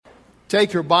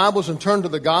Take your Bibles and turn to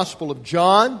the Gospel of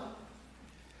John.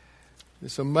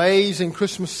 This amazing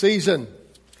Christmas season.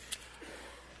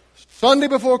 Sunday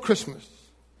before Christmas.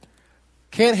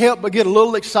 Can't help but get a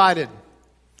little excited.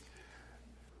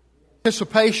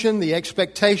 Anticipation, the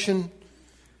expectation,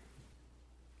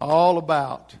 all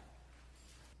about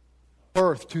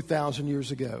birth 2,000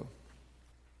 years ago.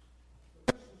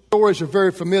 Stories are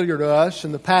very familiar to us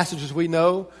and the passages we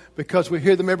know because we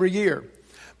hear them every year.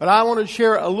 But I want to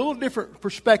share a little different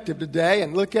perspective today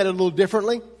and look at it a little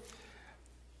differently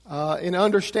in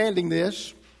understanding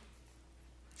this.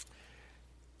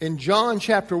 In John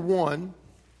chapter 1,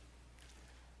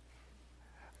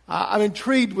 I'm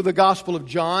intrigued with the Gospel of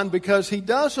John because he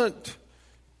doesn't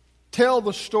tell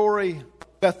the story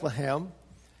of Bethlehem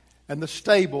and the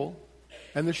stable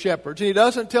and the shepherds. And he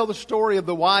doesn't tell the story of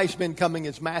the wise men coming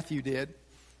as Matthew did.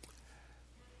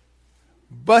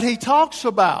 But he talks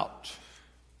about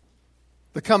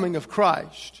the coming of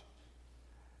Christ.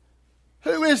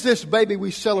 Who is this baby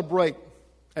we celebrate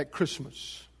at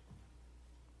Christmas?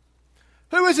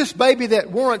 Who is this baby that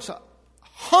warrants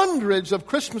hundreds of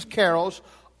Christmas carols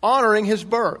honoring his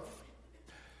birth?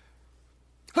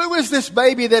 Who is this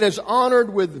baby that is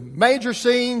honored with major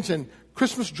scenes and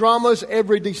Christmas dramas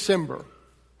every December?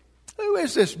 Who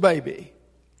is this baby?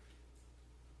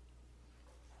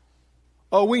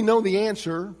 Oh, we know the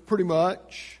answer pretty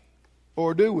much,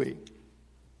 or do we?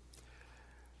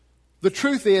 The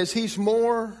truth is, he's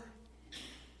more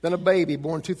than a baby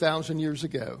born 2,000 years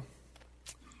ago.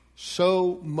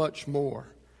 So much more.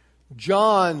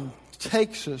 John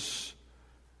takes us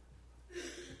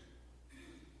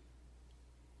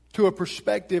to a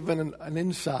perspective and an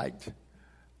insight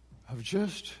of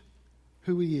just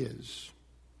who he is.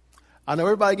 I know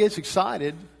everybody gets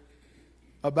excited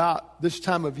about this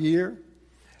time of year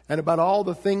and about all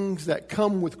the things that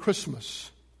come with Christmas.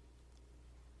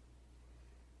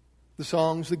 The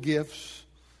songs, the gifts,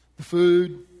 the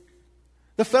food,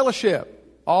 the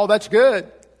fellowship. All that's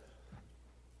good.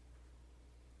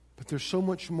 But there's so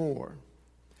much more.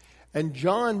 And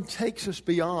John takes us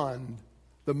beyond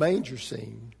the manger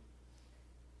scene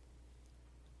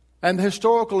and the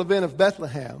historical event of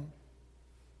Bethlehem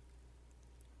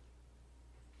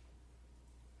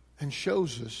and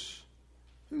shows us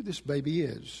who this baby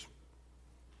is.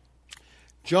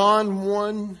 John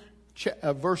 1,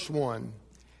 verse 1.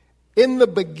 In the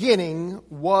beginning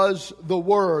was the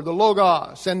Word, the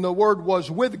Logos, and the Word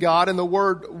was with God, and the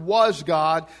Word was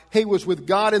God. He was with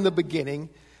God in the beginning,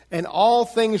 and all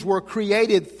things were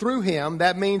created through Him.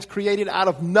 That means created out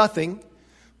of nothing.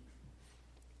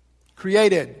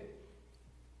 Created.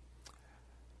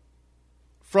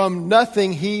 From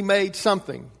nothing He made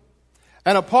something.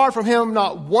 And apart from Him,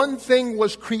 not one thing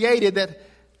was created that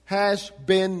has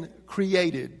been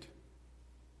created.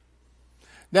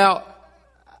 Now,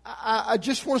 I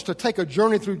just want us to take a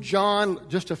journey through John,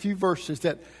 just a few verses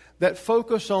that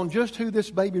focus on just who this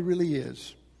baby really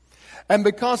is. And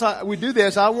because we do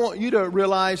this, I want you to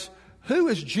realize, who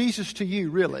is Jesus to you,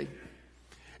 really?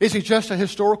 Is he just a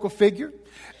historical figure?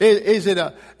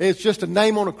 It's just a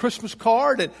name on a Christmas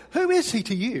card? And who is he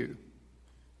to you?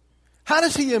 How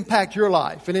does he impact your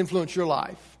life and influence your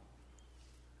life?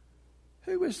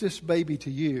 Who is this baby to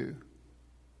you?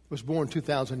 Was born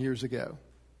 2,000 years ago.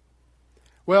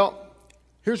 Well,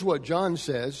 here's what John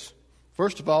says.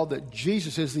 First of all, that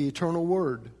Jesus is the eternal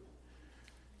Word.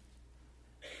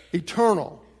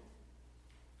 Eternal.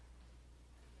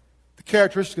 The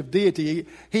characteristic of deity.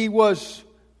 He was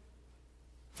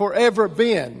forever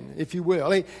been, if you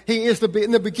will. He is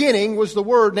in the beginning was the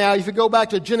Word. Now, if you go back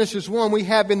to Genesis 1, we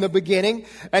have in the beginning.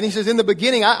 And he says, in the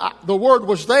beginning, the Word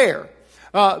was there.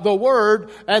 The Word,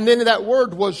 and then that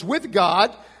Word was with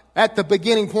God at the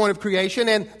beginning point of creation,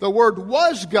 and the Word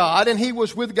was God, and He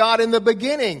was with God in the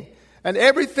beginning. And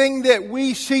everything that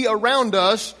we see around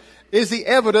us is the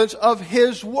evidence of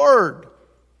His Word.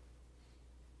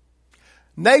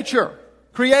 Nature,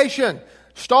 creation,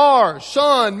 stars,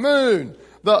 sun, moon,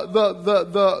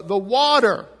 the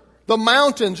water, the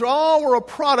mountains, all were a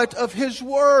product of His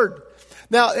Word.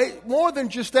 Now, more than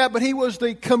just that, but He was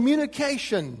the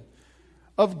communication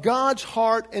of God's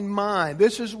heart and mind.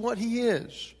 This is what He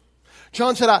is.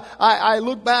 John said, I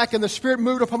look back and the Spirit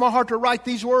moved upon my heart to write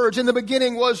these words. In the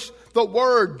beginning was the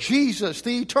Word, Jesus,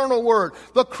 the eternal Word,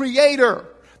 the Creator,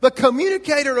 the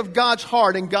communicator of God's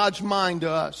heart and God's mind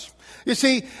to us. You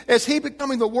see, as He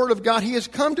becoming the Word of God, He has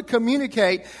come to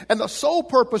communicate, and the sole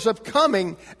purpose of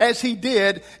coming as He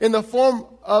did in the form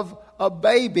of a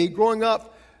baby growing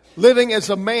up, living as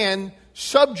a man,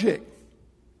 subject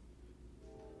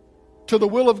to the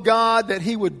will of God, that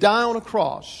He would die on a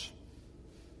cross,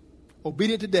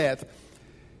 obedient to death.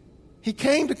 He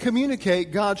came to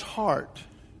communicate God's heart.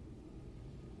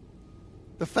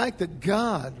 The fact that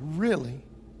God really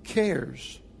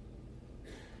cares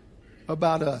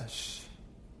about us.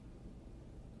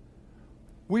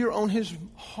 We are on His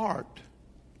heart.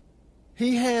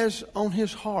 He has on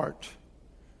His heart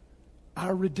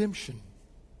our redemption.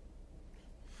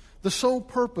 The sole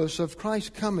purpose of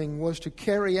Christ's coming was to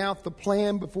carry out the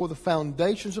plan before the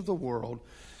foundations of the world,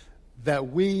 that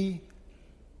we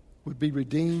would be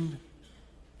redeemed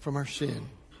from our sin.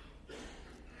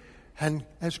 And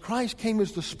as Christ came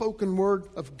as the spoken word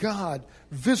of God,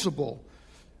 visible,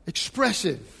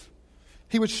 expressive,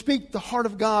 He would speak the heart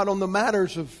of God on the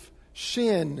matters of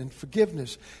sin and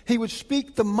forgiveness. He would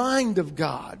speak the mind of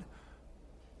God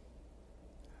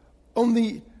on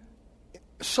the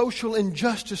social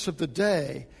injustice of the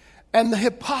day and the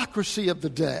hypocrisy of the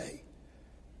day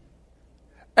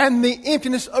and the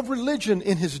emptiness of religion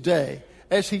in His day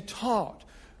as He taught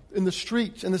in the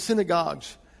streets and the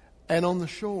synagogues and on the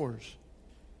shores.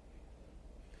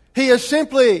 He is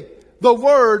simply the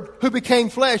Word who became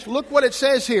flesh. Look what it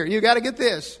says here. You got to get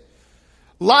this.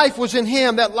 Life was in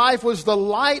Him. That life was the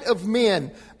light of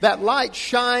men. That light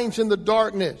shines in the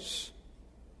darkness.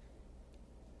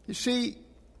 You see,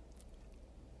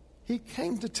 He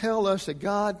came to tell us that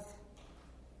God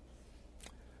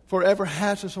forever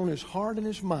has us on His heart and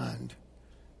His mind.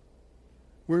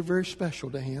 We're very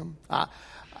special to Him.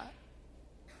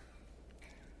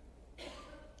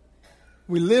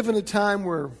 We live in a time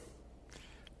where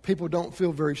people don't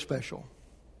feel very special.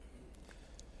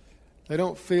 They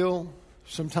don't feel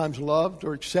sometimes loved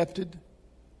or accepted.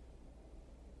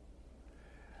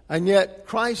 And yet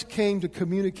Christ came to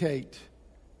communicate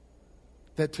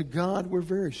that to God we're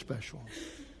very special.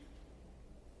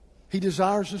 He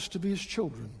desires us to be His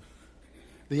children,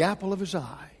 the apple of His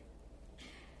eye.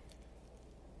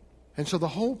 And so the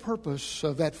whole purpose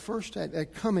of that first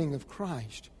that coming of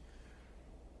Christ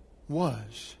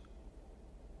was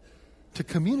to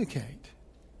communicate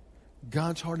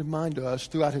God's heart and mind to us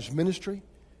throughout His ministry,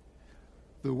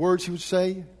 the words He would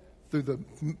say, through the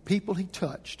people He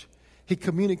touched. He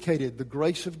communicated the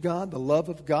grace of God, the love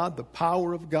of God, the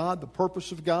power of God, the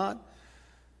purpose of God,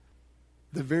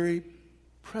 the very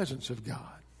presence of God.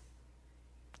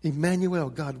 Emmanuel,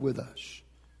 God with us.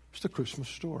 It's the Christmas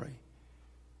story.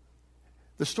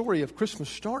 The story of Christmas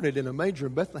started in a manger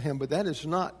in Bethlehem, but that is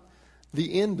not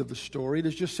the end of the story. It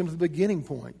is just simply the beginning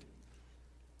point.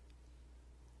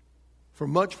 For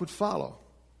much would follow.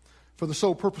 For the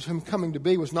sole purpose of Him coming to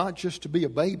be was not just to be a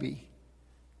baby,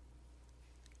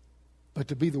 but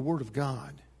to be the Word of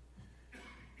God.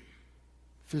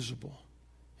 Visible,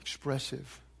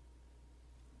 expressive.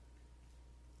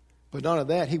 But not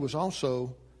only that, He was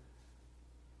also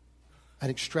an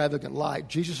extravagant light.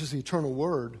 Jesus is the eternal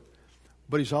Word,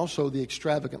 but He's also the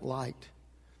extravagant light.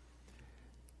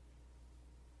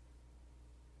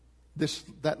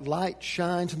 That light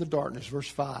shines in the darkness, verse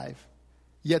 5.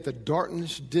 Yet the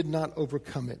darkness did not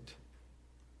overcome it.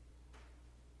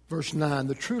 Verse 9,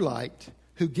 the true light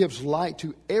who gives light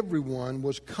to everyone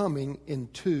was coming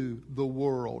into the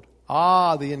world.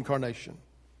 Ah, the incarnation.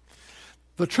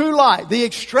 The true light, the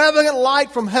extravagant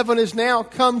light from heaven is now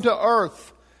come to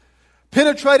earth,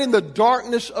 penetrating the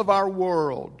darkness of our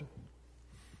world.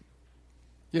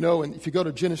 You know, and if you go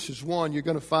to Genesis 1, you're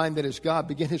going to find that as God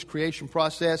began His creation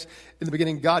process, in the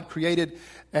beginning God created,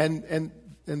 and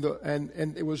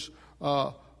it was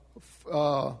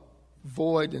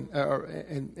void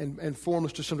and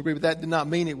formless to some degree, but that did not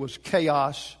mean it was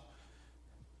chaos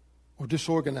or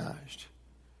disorganized.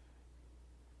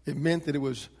 It meant that it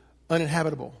was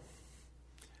uninhabitable.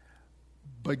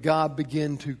 But God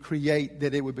began to create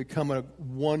that it would become a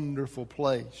wonderful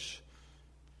place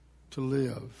to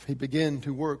live. He began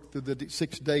to work through the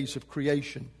 6 days of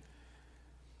creation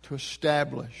to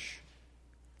establish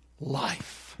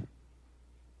life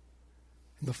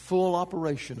in the full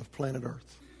operation of planet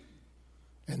Earth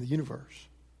and the universe.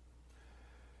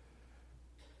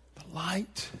 The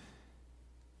light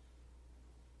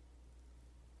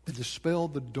that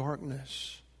dispelled the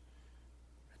darkness,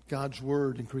 God's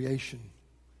Word in creation.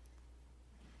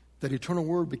 That eternal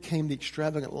Word became the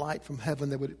extravagant light from heaven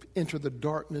that would enter the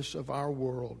darkness of our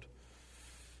world.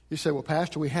 You say, well,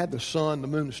 Pastor, we had the sun, the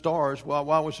moon, the stars. Well,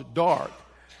 why was it dark?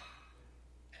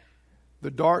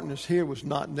 The darkness here was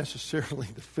not necessarily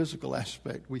the physical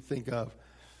aspect we think of. It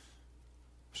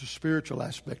was a spiritual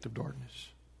aspect of darkness.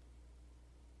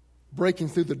 Breaking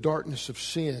through the darkness of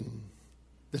sin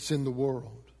that's in the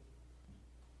world.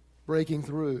 Breaking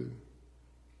through.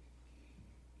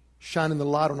 Shining the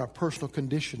light on our personal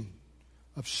condition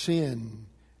of sin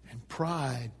and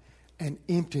pride and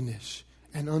emptiness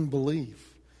and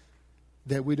unbelief.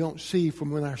 that we don't see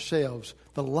from within ourselves.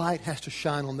 The light has to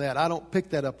shine on that. I don't pick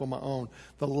that up on my own.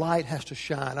 The light has to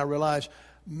shine. I realize,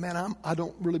 man, I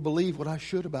don't really believe what I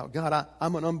should about God.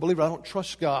 I'm an unbeliever. I don't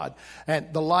trust God.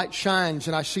 And the light shines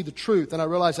and I see the truth. And I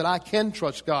realize that I can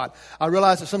trust God. I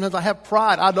realize that sometimes I have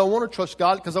pride. I don't want to trust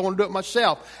God because I want to do it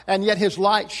myself. And yet His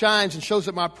light shines and shows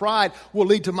that my pride will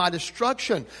lead to my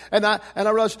destruction. And I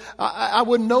realize I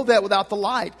wouldn't know that without the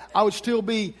light. I would still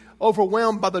be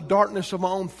overwhelmed by the darkness of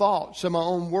my own thoughts and my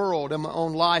own world and my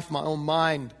own life, my own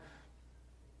mind.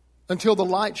 Until the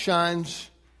light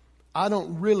shines, I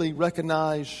don't really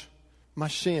recognize my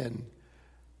sin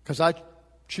because I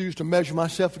choose to measure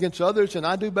myself against others and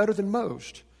I do better than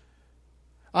most.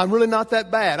 I'm really not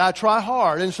that bad. I try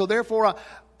hard. And so therefore,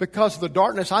 because of the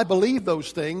darkness, I believe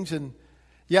those things. And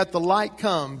yet the light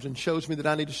comes and shows me that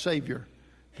I need a Savior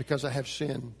because I have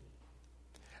sinned.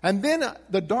 And then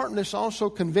the darkness also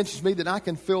convinces me that I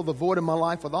can fill the void in my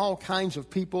life with all kinds of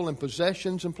people and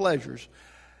possessions and pleasures.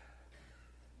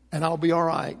 And I'll be all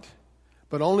right.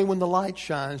 But only when the light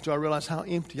shines do I realize how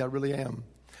empty I really am.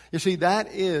 You see, that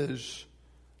is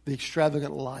the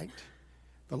extravagant light.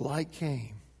 The light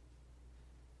came.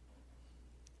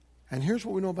 And here's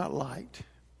what we know about light.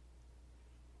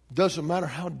 Doesn't matter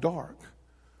how dark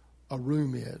a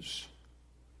room is.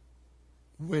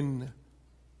 When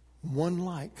one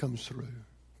light comes through,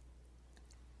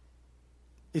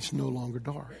 it's no longer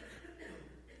dark.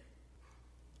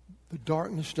 The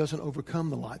darkness doesn't overcome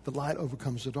the light. The light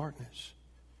overcomes the darkness.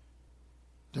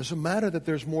 Doesn't matter that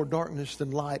there's more darkness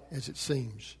than light as it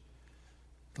seems.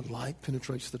 The light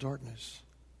penetrates the darkness.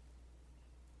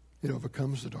 It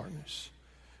overcomes the darkness.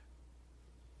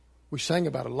 We sang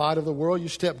about it. Light of the world, you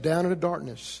step down into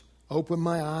darkness. Open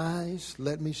my eyes,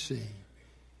 let me see.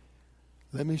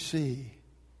 Let me see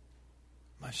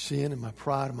my sin and my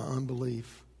pride and my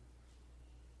unbelief.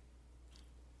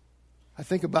 I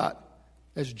think about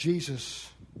as Jesus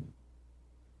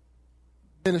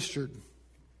ministered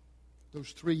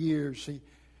those 3 years,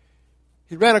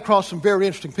 he ran across some very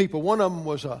interesting people. One of them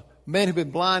was a man who'd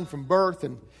been blind from birth,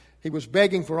 and he was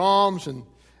begging for alms,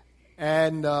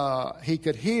 and he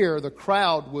could hear the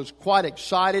crowd was quite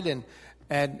excited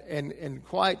and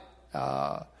quite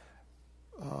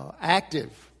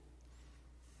active.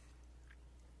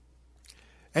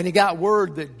 And he got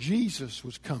word that Jesus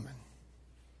was coming.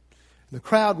 The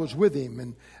crowd was with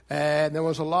him, and there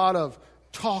was a lot of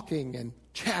talking and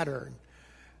chatter.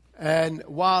 And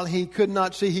while he could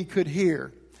not see, he could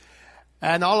hear.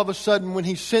 And all of a sudden, when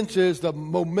he senses the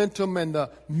momentum and the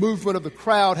movement of the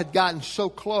crowd had gotten so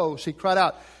close, he cried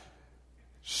out,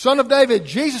 "Son of David,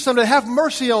 Jesus, son of David, have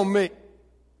mercy on me."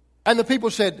 And the people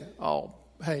said, "Oh,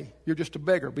 hey, you're just a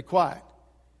beggar. Be quiet.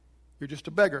 You're just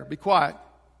a beggar. Be quiet.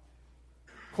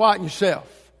 Quieten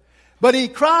yourself." But he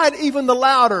cried even the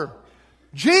louder,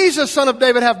 "Jesus, son of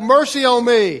David, have mercy on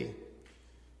me."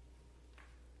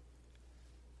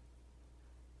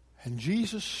 And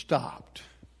Jesus stopped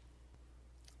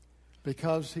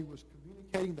because he was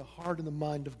communicating the heart and the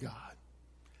mind of God.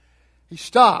 He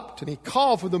stopped and he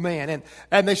called for the man.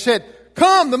 And they said,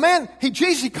 "Come, the man,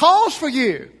 Jesus, he calls for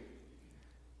you."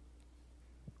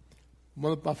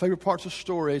 One of my favorite parts of the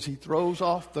story is he throws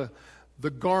off the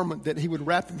garment that he would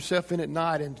wrap himself in at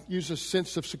night and use a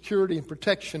sense of security and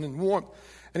protection and warmth.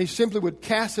 And he simply would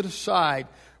cast it aside,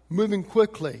 moving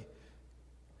quickly.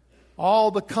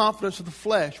 All the confidence of the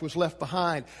flesh was left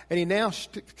behind. And he now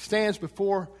stands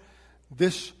before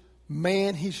this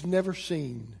man he's never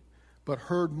seen but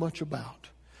heard much about,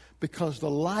 because the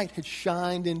light had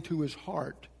shined into his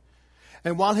heart.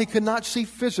 And while he could not see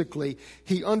physically,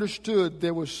 he understood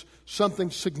there was something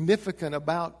significant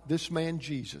about this man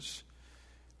Jesus,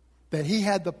 that he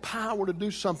had the power to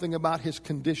do something about his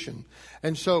condition.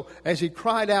 And so as he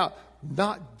cried out,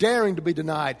 not daring to be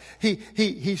denied,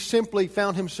 he simply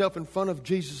found himself in front of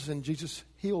Jesus, and Jesus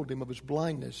healed him of his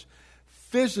blindness.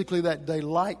 Physically that day,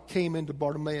 light came into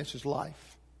Bartimaeus'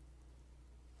 life.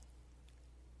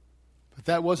 But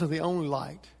that wasn't the only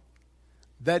light.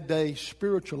 That day,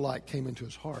 spiritual light came into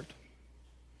his heart.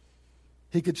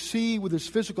 He could see with his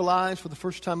physical eyes for the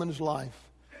first time in his life,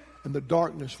 and the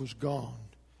darkness was gone.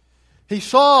 He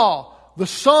saw the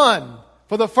sun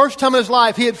for the first time in his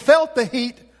life. He had felt the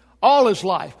heat all his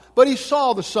life, but he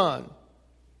saw the sun.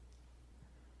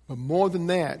 But more than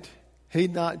that, he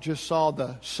not just saw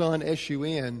the sun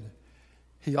S-U-N,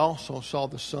 he also saw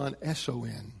the Son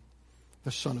S-O-N,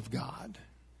 the Son of God,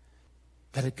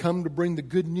 that had come to bring the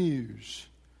good news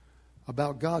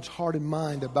about God's heart and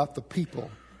mind about the people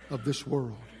of this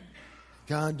world.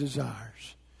 God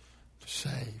desires to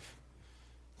save,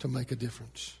 to make a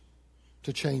difference,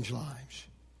 to change lives.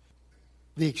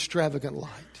 The extravagant light.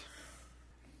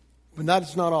 But that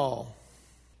is not all.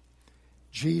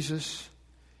 Jesus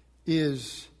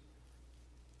is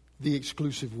the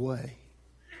exclusive way.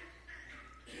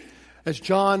 As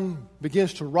John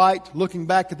begins to write, looking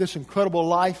back at this incredible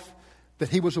life that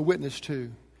he was a witness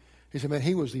to, he said, man,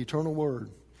 he was the eternal Word.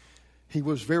 He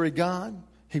was very God.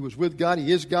 He was with God.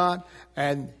 He is God.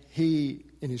 And he,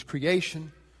 in his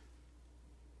creation,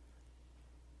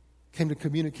 came to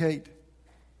communicate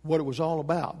what it was all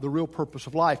about, the real purpose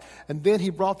of life. And then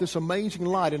he brought this amazing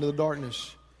light into the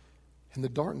darkness. And the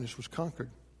darkness was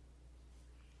conquered.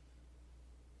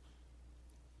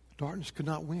 Darkness could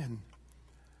not win.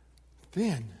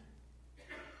 Then,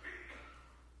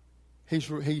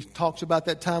 he talks about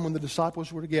that time when the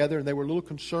disciples were together and they were a little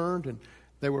concerned and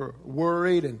they were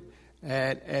worried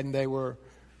and they were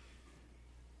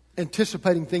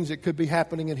anticipating things that could be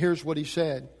happening. And here's what he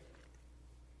said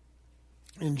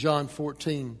in John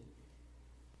 14.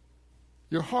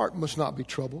 Your heart must not be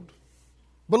troubled.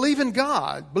 Believe in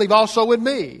God. Believe also in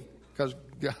me, because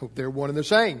they're one and the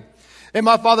same. In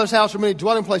my Father's house are many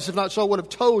dwelling places. If not so, I would have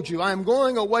told you. I am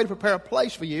going away to prepare a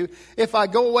place for you. If I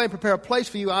go away and prepare a place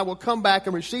for you, I will come back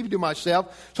and receive you to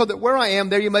myself, so that where I am,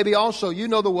 there you may be also. You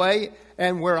know the way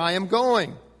and where I am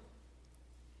going.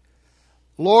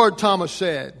 Lord, Thomas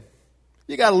said.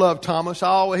 You got to love Thomas.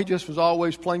 He just was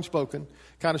always plain spoken.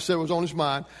 Kind of said what was on his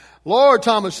mind. Lord,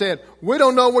 Thomas said, we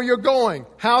don't know where you're going.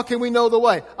 How can we know the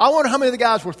way? I wonder how many of the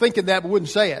guys were thinking that but wouldn't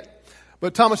say it.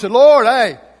 But Thomas said, Lord,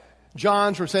 hey.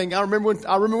 John's were saying, I remember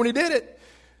when he did it.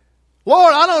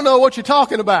 Lord, I don't know what you're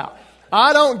talking about.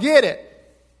 I don't get it.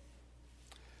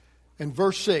 In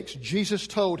verse 6, Jesus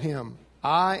told him,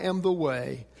 I am the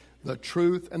way, the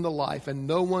truth, and the life, and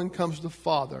no one comes to the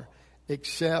Father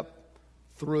except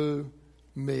through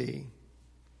me.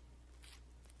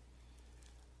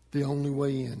 The only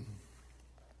way in.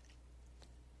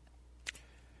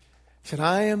 He said,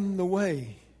 I am the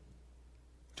way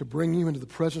to bring you into the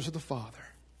presence of the Father.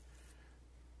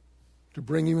 To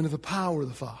bring you into the power of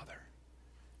the Father.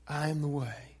 I am the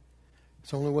way.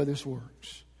 It's the only way this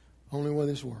works. Only way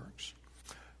this works.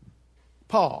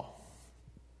 Paul,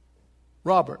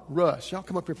 Robert, Russ, y'all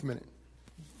come up here for a minute.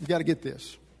 You got to get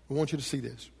this. I want you to see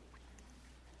this.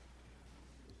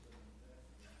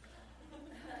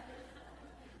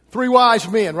 Three wise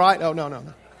men, right? Oh,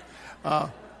 no.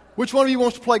 Which one of you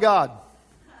wants to play God?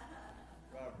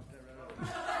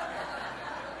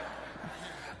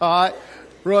 All right.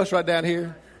 Russ right down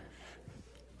here.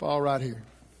 Paul right here.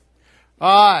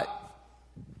 All right.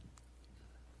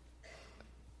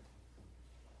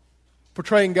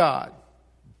 Portraying God.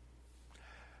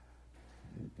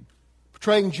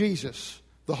 Portraying Jesus,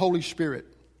 the Holy Spirit.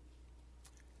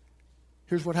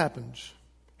 Here's what happens.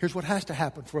 Here's what has to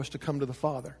happen for us to come to the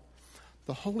Father.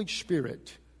 The Holy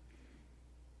Spirit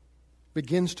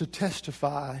begins to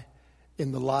testify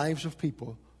in the lives of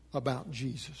people about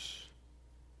Jesus.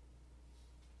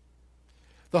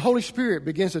 The Holy Spirit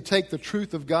begins to take the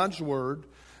truth of God's Word,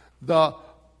 the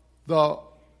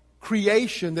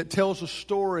creation that tells a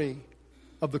story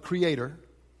of the Creator,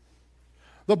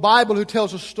 the Bible who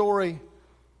tells a story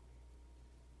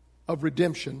of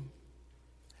redemption,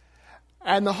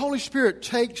 and the Holy Spirit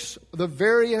takes the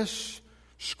various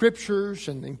scriptures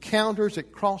and encounters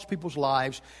that cross people's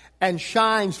lives and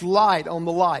shines light on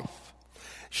the life.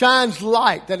 Shines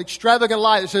light, that extravagant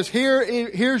light that says,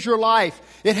 here's your life.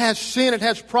 It has sin, it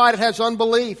has pride, it has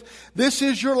unbelief. This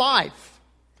is your life.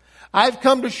 I've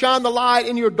come to shine the light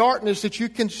in your darkness that you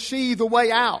can see the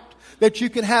way out, that you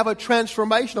can have a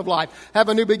transformation of life, have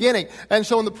a new beginning. And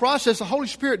so in the process, the Holy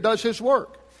Spirit does His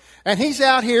work. And He's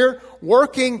out here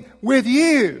working with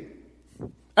you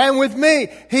and with me.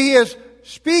 He is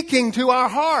speaking to our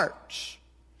hearts.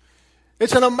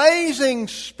 It's an amazing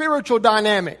spiritual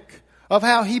dynamic of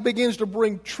how He begins to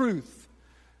bring truth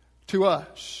to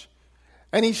us.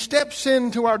 And He steps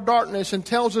into our darkness and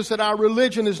tells us that our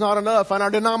religion is not enough, and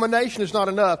our denomination is not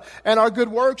enough, and our good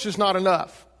works is not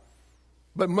enough.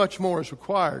 But much more is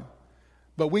required.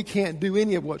 But we can't do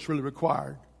any of what's really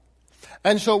required.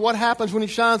 And so what happens when He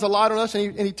shines a light on us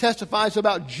and He testifies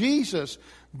about Jesus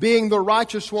being the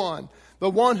righteous one, the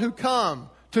one who come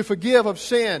to forgive of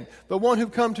sin, the one who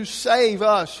come to save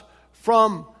us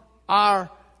from our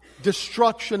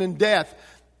destruction and death.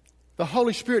 The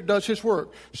Holy Spirit does His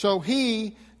work. So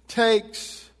He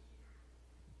takes...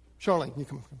 Charlene, you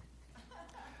come on.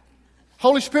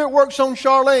 Holy Spirit works on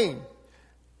Charlene.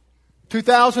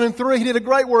 2003, He did a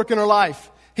great work in her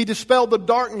life. He dispelled the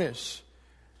darkness.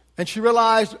 And she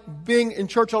realized being in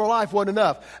church all her life wasn't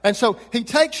enough. And so he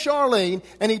takes Charlene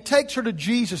and he takes her to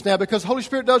Jesus now because the Holy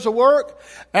Spirit does the work.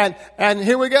 And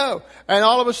here we go. And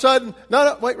all of a sudden,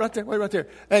 wait right there.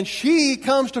 And she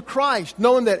comes to Christ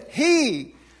knowing that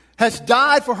He has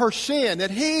died for her sin, that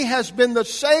He has been the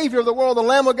Savior of the world, the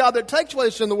Lamb of God that takes away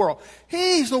the sin of the world.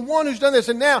 He's the one who's done this.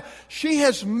 And now she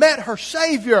has met her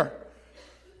Savior.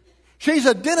 She's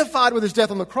identified with His death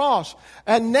on the cross.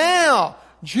 And now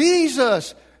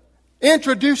Jesus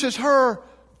introduces her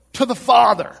to the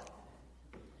Father.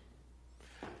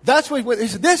 That's what he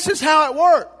said. This is how it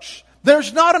works.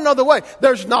 There's not another way.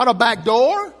 There's not a back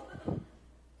door.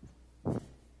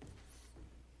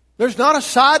 There's not a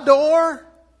side door.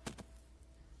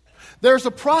 There's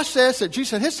a process that Jesus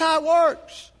said, this is how it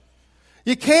works.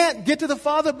 You can't get to the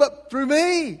Father but through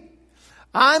me.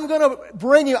 I'm going to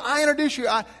bring you. I introduce you.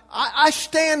 I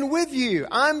stand with you.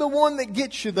 I'm the one that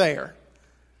gets you there.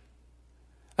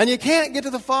 And you can't get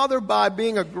to the Father by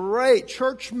being a great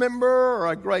church member or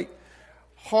a great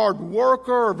hard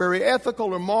worker or very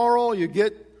ethical or moral. You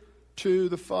get to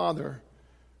the Father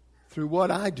through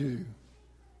what I do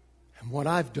and what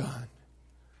I've done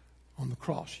on the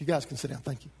cross. You guys can sit down.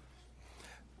 Thank you.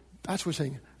 That's what he's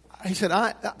saying. He said,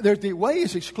 the way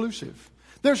is exclusive.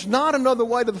 There's not another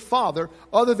way to the Father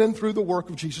other than through the work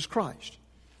of Jesus Christ.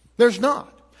 There's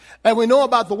not. And we know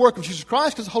about the work of Jesus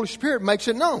Christ because the Holy Spirit makes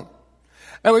it known.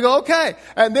 And we go, okay.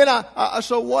 And then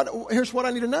here's what I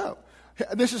need to know.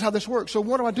 This is how this works. So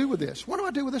what do I do with this? What do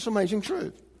I do with this amazing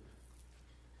truth?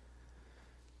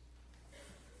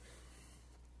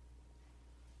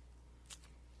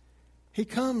 He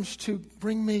comes to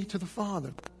bring me to the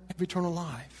Father, have eternal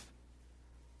life.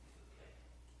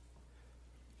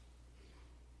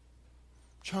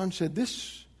 John said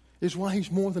this is why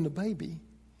He's more than a baby.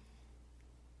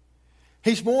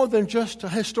 He's more than just a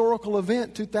historical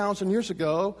event 2,000 years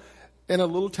ago in a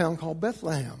little town called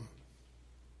Bethlehem.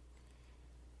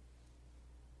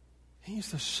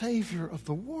 He's the Savior of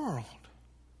the world.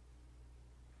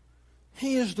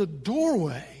 He is the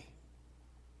doorway,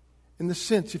 in the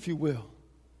sense, if you will.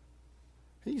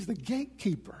 He's the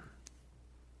gatekeeper.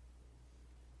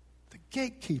 The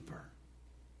gatekeeper.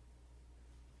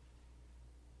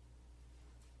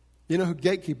 You know who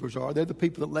gatekeepers are? They're the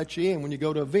people that let you in when you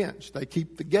go to events. They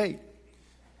keep the gate.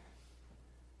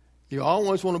 You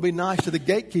always want to be nice to the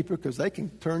gatekeeper because they can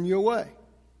turn you away.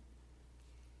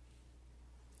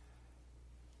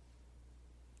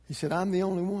 He said, I'm the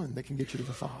only one that can get you to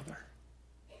the Father.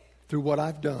 Through what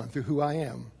I've done, through who I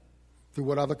am, through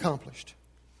what I've accomplished.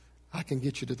 I can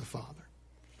get you to the Father.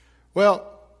 Well,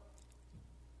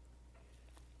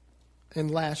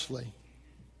 and lastly,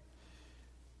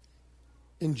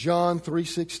 in John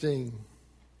 3:16,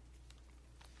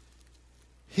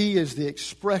 He is the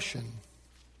expression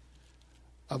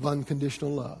of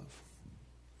unconditional love.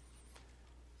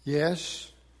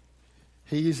 Yes,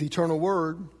 He is the eternal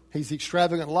Word. He's the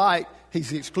extravagant light. He's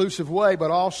the exclusive way,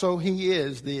 but also He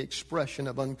is the expression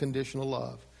of unconditional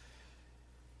love.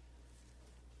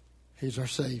 He's our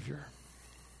Savior.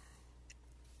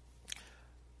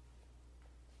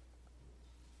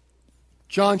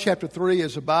 John chapter 3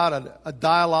 is about a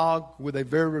dialogue with a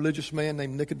very religious man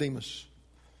named Nicodemus.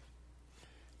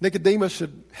 Nicodemus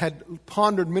had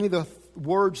pondered many of the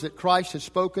words that Christ had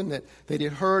spoken, that he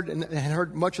had heard, and had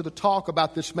heard much of the talk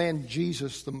about this man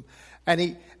Jesus. And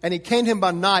he came to Him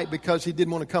by night because he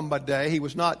didn't want to come by day. He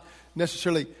was not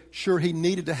necessarily sure he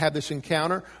needed to have this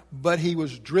encounter, but he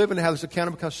was driven to have this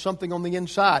encounter because something on the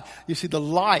inside. You see, the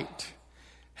light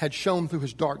had shone through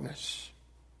his darkness.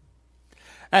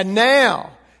 And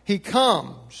now He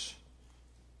comes.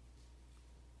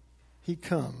 He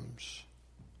comes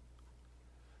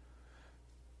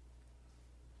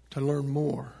to learn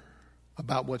more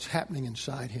about what's happening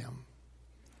inside him.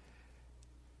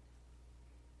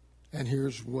 And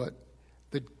here's what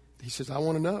he says, I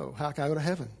want to know, how can I go to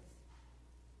heaven?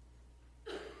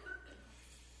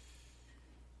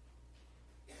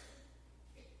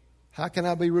 How can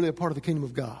I be really a part of the kingdom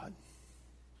of God?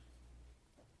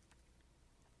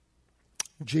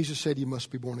 Jesus said you must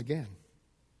be born again.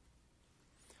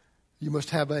 You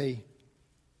must have a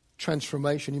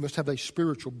transformation. You must have a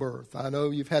spiritual birth. I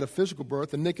know you've had a physical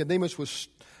birth, and Nicodemus was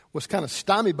kind of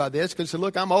stymied by this because he said,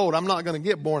 look, I'm old. I'm not going to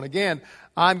get born again.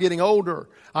 I'm getting older.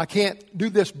 I can't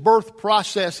do this birth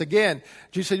process again.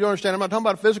 Jesus said, you understand, I'm not talking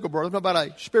about a physical birth. I'm talking about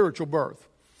a spiritual birth.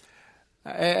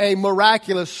 A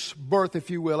miraculous birth,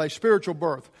 if you will, a spiritual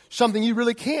birth. Something you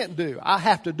really can't do. I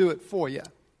have to do it for you.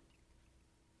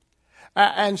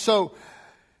 And so,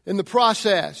 in the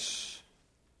process,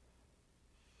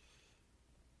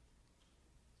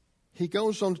 he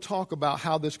goes on to talk about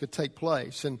how this could take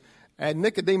place. And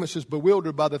Nicodemus is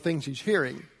bewildered by the things he's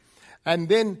hearing. And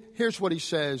then here's what he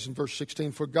says in verse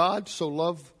 16. For God so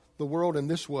loved the world in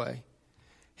this way,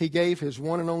 he gave his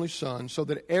one and only Son, so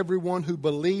that everyone who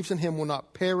believes in him will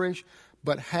not perish,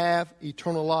 but have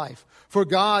eternal life. For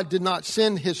God did not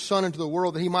send his Son into the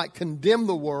world that he might condemn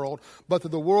the world, but that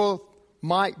the world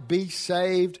might be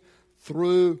saved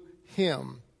through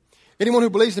him. Anyone who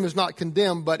believes in him is not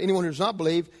condemned, but anyone who does not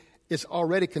believe is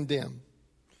already condemned.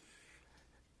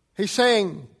 He's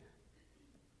saying,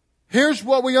 here's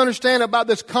what we understand about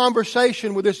this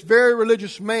conversation with this very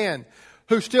religious man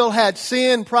who still had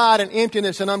sin, pride, and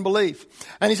emptiness and unbelief.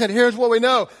 And he said, here's what we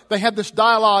know. They had this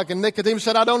dialogue, and Nicodemus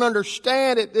said, I don't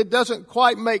understand it. It doesn't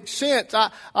quite make sense. I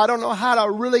don't know how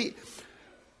to really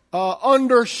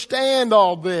understand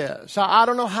all this. I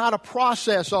don't know how to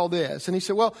process all this. And he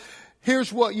said, well,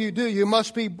 here's what you do. You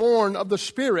must be born of the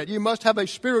Spirit. You must have a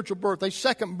spiritual birth, a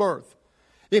second birth,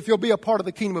 if you'll be a part of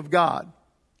the kingdom of God.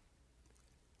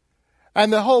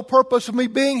 And the whole purpose of me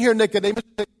being here, Nicodemus,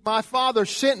 my Father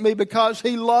sent me because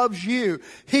he loves you.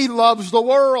 He loves the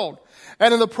world.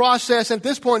 And in the process, at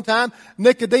this point in time,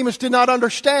 Nicodemus did not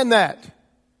understand that.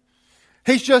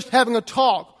 He's just having a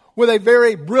talk with a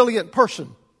very brilliant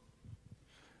person.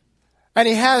 And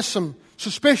he has some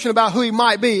suspicion about who he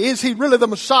might be. Is he really the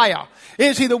Messiah?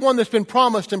 Is he the one that's been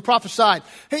promised and prophesied?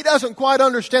 He doesn't quite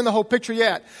understand the whole picture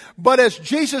yet. But as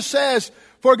Jesus says,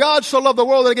 for God so loved the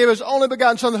world that he gave his only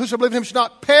begotten Son, that whosoever believes in him should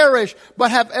not perish,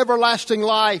 but have everlasting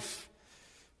life.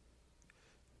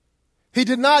 He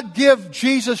did not give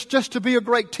Jesus just to be a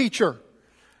great teacher,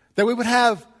 that we would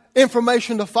have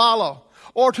information to follow,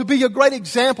 or to be a great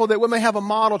example that we may have a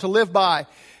model to live by.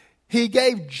 He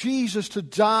gave Jesus to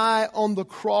die on the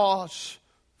cross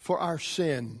for our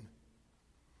sin,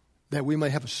 that we may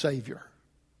have a Savior.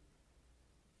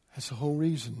 That's the whole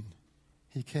reason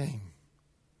he came.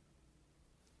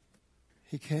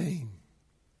 He came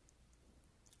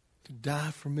to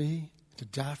die for me, to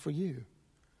die for you.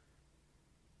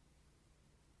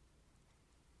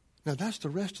 Now that's the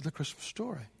rest of the Christmas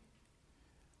story.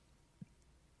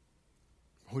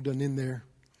 Oh, it doesn't end there.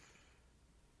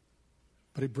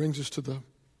 But it brings us to the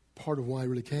part of why he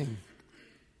really came.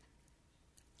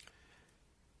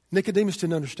 Nicodemus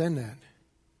didn't understand that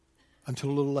until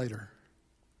a little later,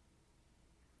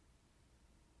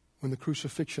 when the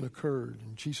crucifixion occurred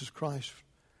and Jesus Christ,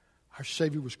 our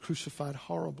Savior, was crucified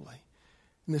horribly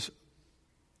in this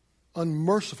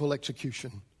unmerciful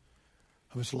execution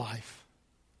of his life.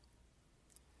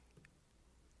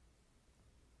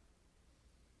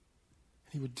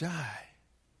 He would die.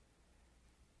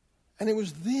 And it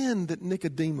was then that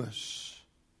Nicodemus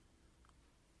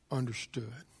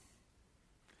understood,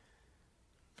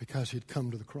 because he'd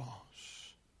come to the cross.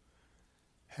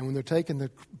 And when they're taking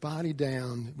the body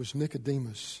down, it was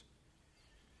Nicodemus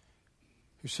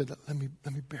who said, let me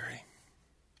bury him.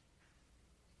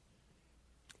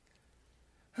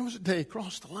 That was the day he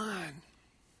crossed the line.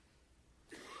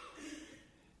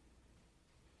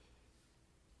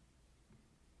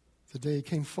 The day he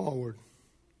came forward,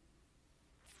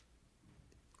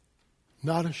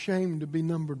 not ashamed to be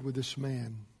numbered with this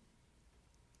man.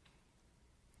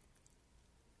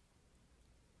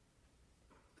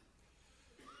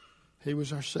 He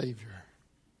was our Savior,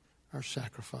 our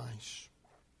sacrifice.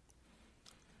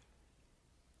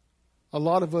 A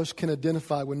lot of us can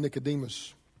identify with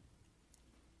Nicodemus.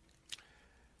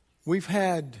 We've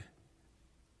had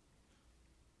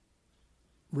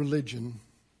religion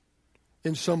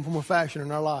in some form or fashion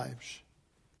in our lives.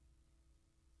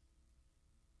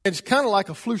 It's kind of like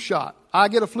a flu shot. I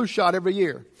get a flu shot every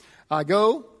year. I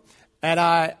go and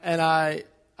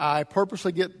I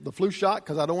purposely get the flu shot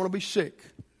because I don't want to be sick.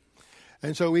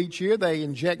 And so each year they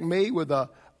inject me with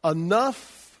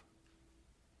enough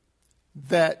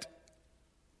that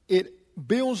it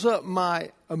builds up my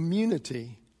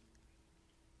immunity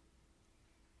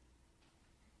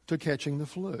to catching the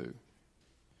flu.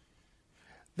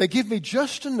 They give me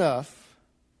just enough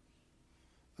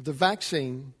of the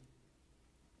vaccine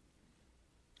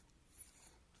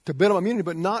to build up immunity,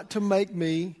 but not to make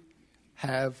me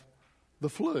have the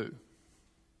flu.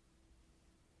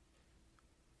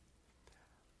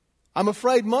 I'm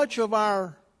afraid much of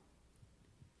our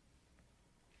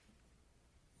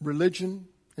religion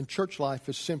and church life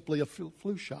is simply a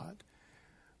flu shot.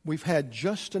 We've had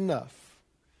just enough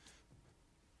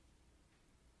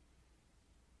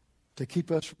to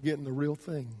keep us from getting the real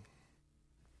thing.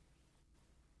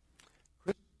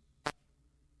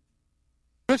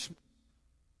 Christmas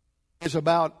is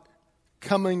about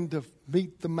coming to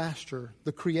meet the Master,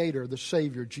 the Creator, the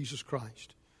Savior, Jesus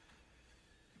Christ.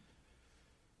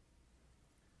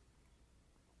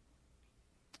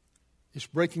 It's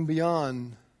breaking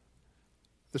beyond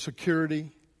the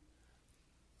security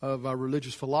of our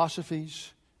religious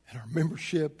philosophies and our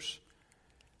memberships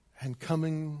and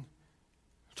coming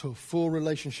to a full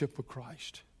relationship with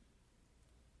Christ.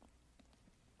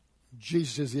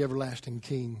 Jesus is the everlasting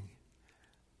King.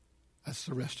 That's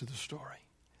the rest of the story.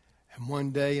 And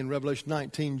one day in Revelation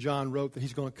 19, John wrote that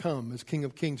He's going to come as King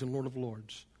of Kings and Lord of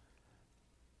Lords.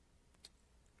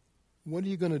 What are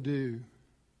you going to do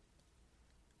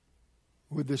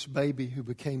with this baby who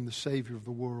became the Savior of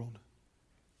the world?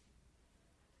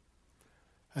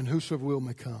 And whosoever will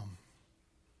may come.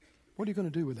 What are you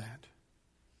going to do with that?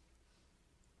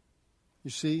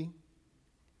 You see,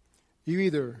 you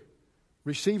either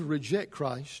receive or reject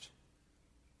Christ,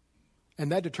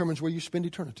 and that determines where you spend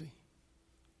eternity.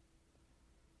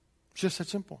 It's just that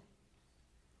simple.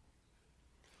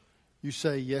 You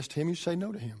say yes to Him, you say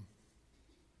no to Him.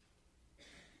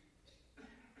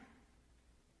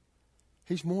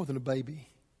 He's more than a baby.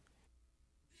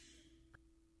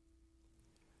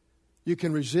 You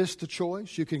can resist the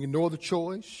choice. You can ignore the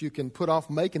choice. You can put off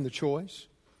making the choice.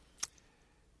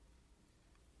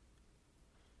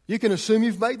 You can assume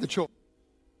you've made the choice.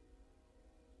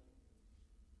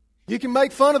 You can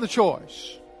make fun of the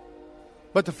choice.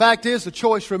 But the fact is, the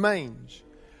choice remains.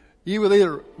 You will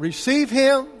either receive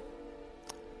Him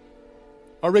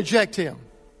or reject Him.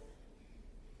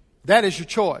 That is your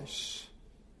choice.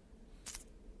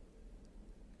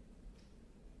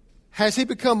 Has He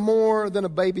become more than a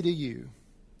baby to you?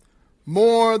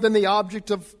 More than the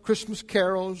object of Christmas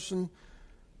carols and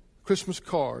Christmas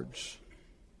cards?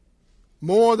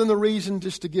 More than the reason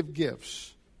just to give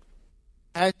gifts?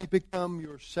 Has He become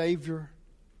your Savior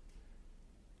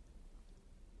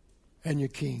and your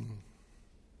King?